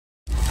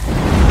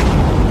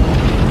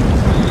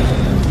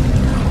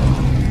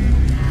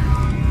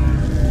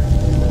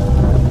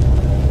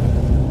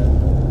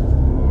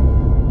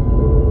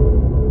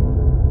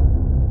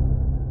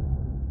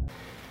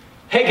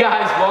Hey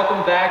guys,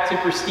 welcome back to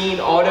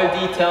Pristine Auto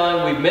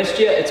Detailing. We've missed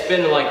you. It's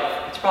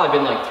probably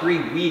been like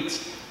 3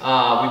 weeks.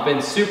 We've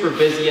been super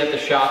busy at the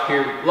shop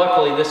here.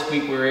 Luckily this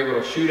week we were able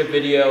to shoot a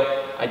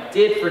video. I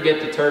did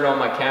forget to turn on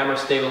my camera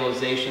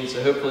stabilization,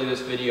 so hopefully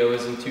this video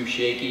isn't too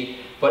shaky.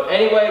 But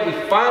anyway, we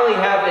finally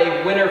have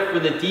a winner for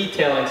the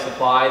detailing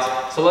supplies,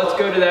 so let's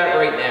go to that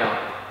right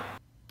now.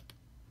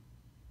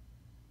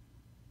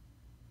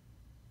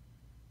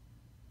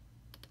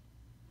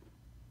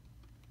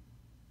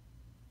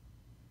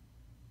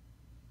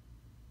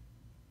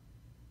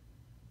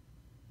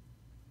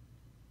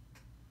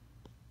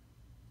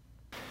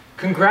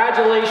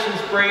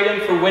 Congratulations,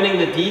 Braden, for winning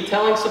the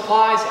detailing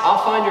supplies.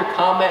 I'll find your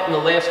comment in the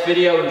last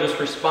video and just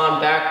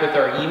respond back with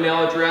our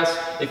email address.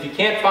 If you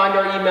can't find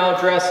our email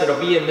address, it'll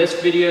be in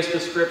this video's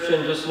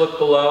description. Just look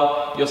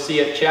below. You'll see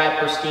it,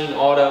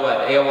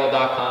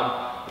 chatpristineauto@aol.com.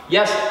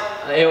 Yes,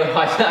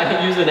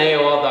 I use an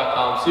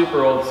AOL.com,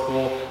 super old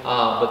school,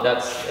 but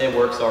it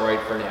works all right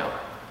for now.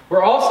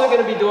 We're also going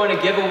to be doing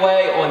a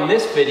giveaway on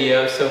this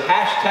video, so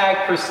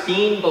hashtag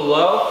Pristine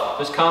below.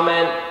 Just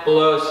comment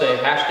below, say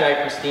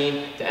hashtag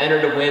Pristine to enter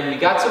to win. We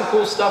got some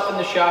cool stuff in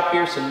the shop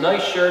here, some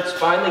nice shirts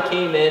finally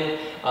came in,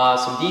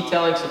 some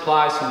detailing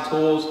supplies, some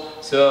tools.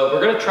 So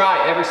we're going to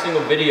try every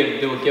single video to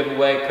do a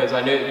giveaway because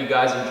I know that you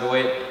guys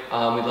enjoy it.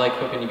 We'd like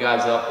hooking you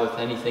guys up with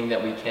anything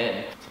that we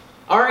can.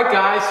 Alright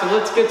guys, so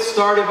let's get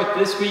started with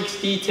this week's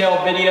detail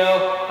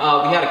video.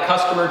 We had a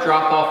customer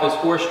drop off his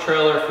horse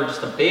trailer for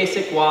just a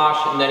basic wash,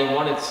 and then he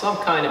wanted some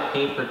kind of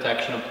paint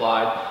protection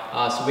applied.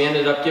 So we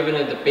ended up giving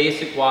it the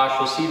basic wash.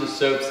 You'll see the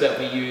soaps that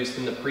we used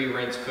and the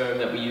pre-rinse foam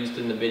that we used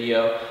in the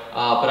video.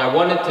 But I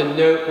wanted to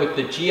note with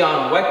the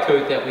Gyeon wet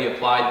coat that we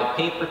applied, the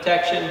paint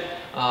protection,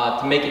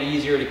 to make it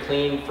easier to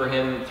clean for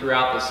him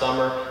throughout the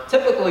summer.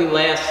 Typically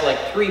lasts like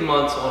 3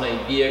 months on a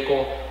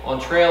vehicle. On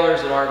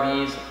trailers and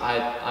RVs,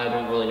 I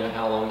don't really know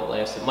how long it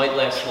lasts. It might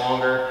last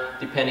longer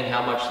depending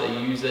how much they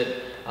use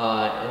it,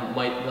 and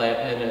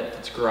if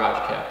it's garage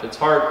kept. It's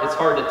hard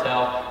to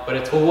tell, but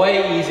it's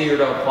way easier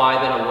to apply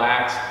than a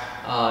wax.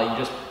 You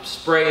just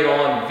spray it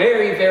on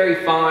very, very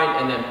fine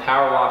and then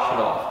power wash it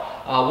off.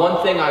 One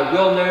thing I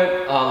will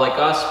note, like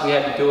us, we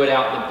had to do it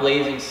out in the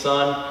blazing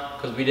sun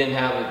because we didn't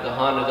have it. The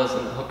Honda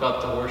doesn't hook up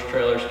to horse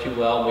trailers too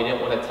well. We didn't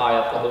want to tie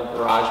up the whole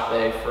garage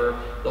bay for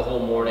the whole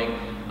morning.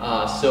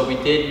 So we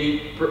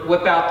did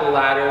whip out the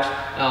ladders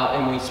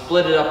and we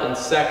split it up in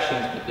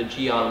sections with the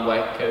Gyeon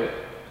wet coat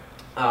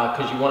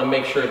because you want to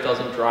make sure it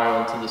doesn't dry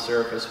onto the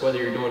surface. Whether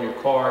you're doing your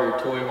car, your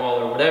toy haul,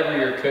 or whatever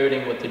you're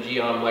coating with the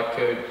Gyeon wet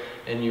coat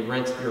and you're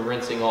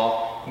rinsing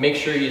off, make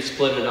sure you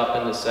split it up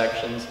into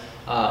sections.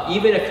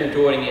 Even if you're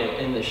doing it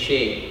in the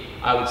shade,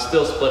 I would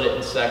still split it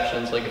in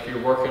sections. Like if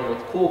you're working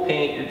with cool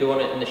paint, you're doing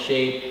it in the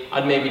shade,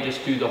 I'd maybe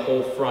just do the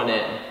whole front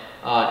end.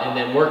 And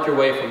then work your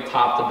way from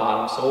top to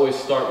bottom. So always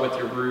start with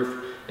your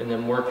roof and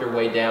then work your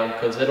way down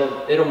because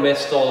it'll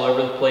mist all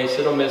over the place.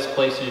 It'll mist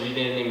places you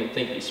didn't even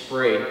think you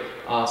sprayed.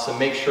 So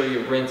make sure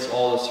you rinse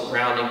all the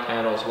surrounding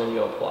panels when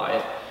you apply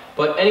it.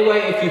 But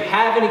anyway, if you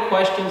have any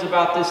questions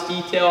about this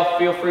detail,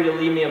 feel free to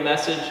leave me a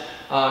message,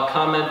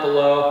 comment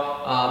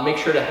below. Make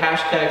sure to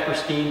hashtag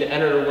Pristine to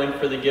enter to win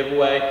for the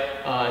giveaway.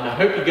 And I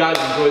hope you guys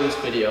enjoy this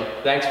video.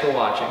 Thanks for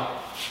watching.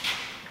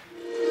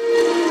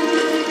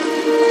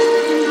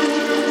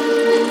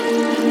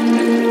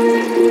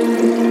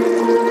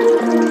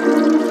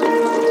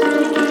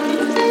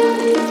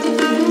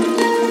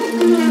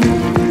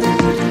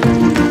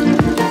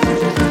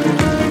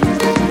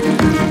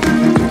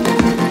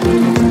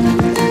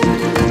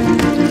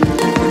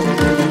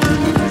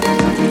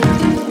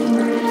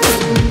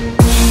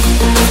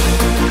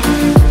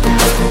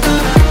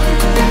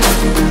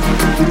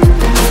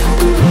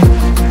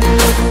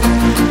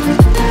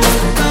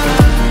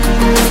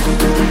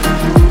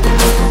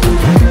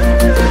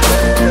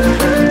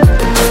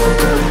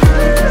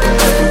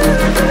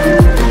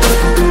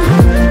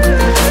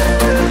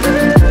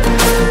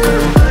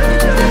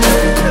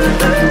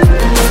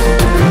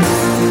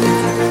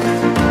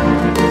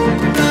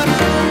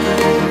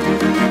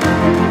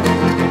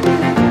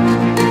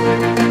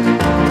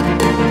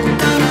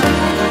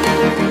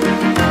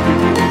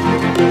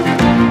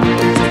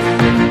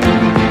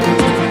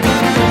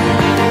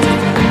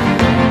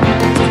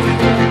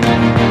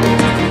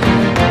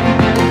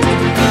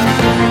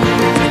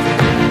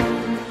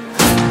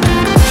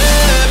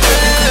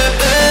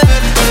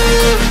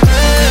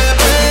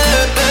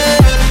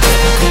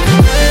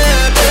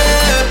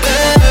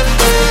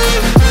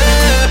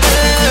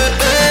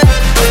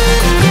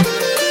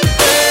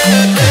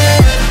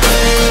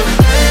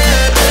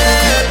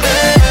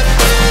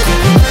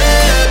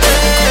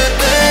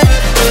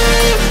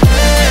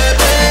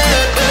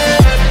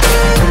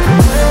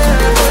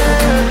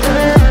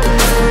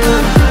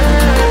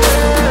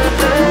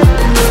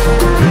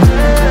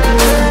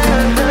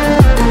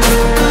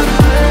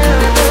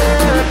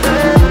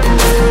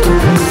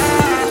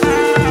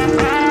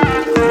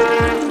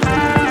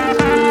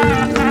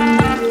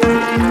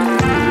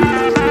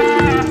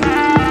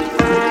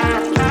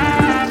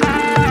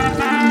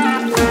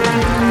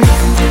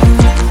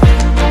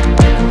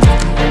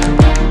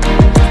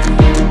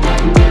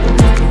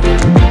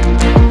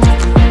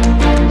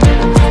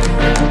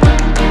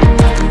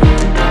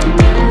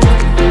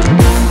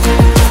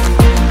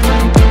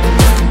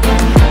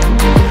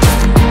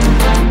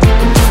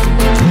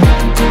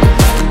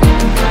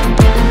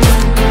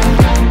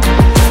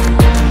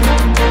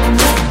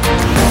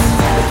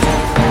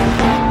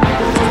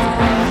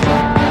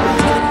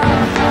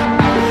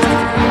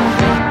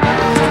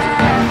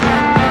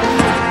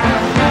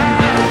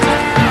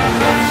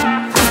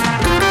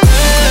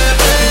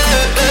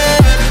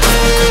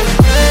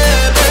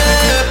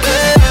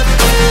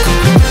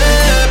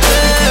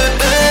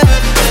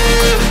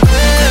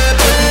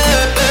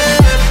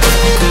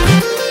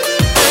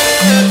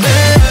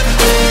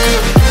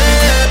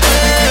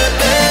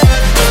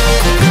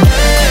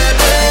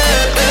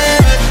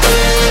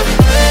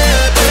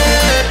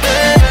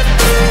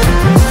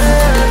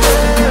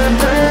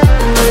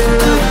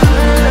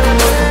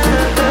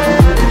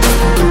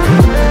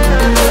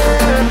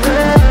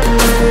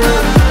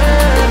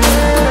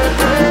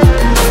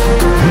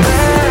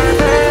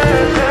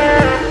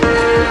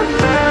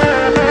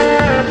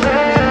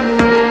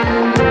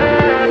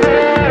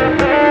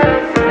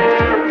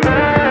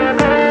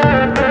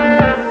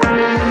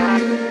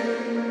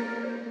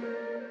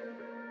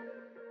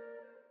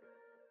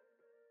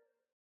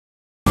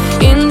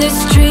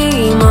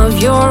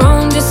 of your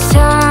own, just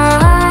tell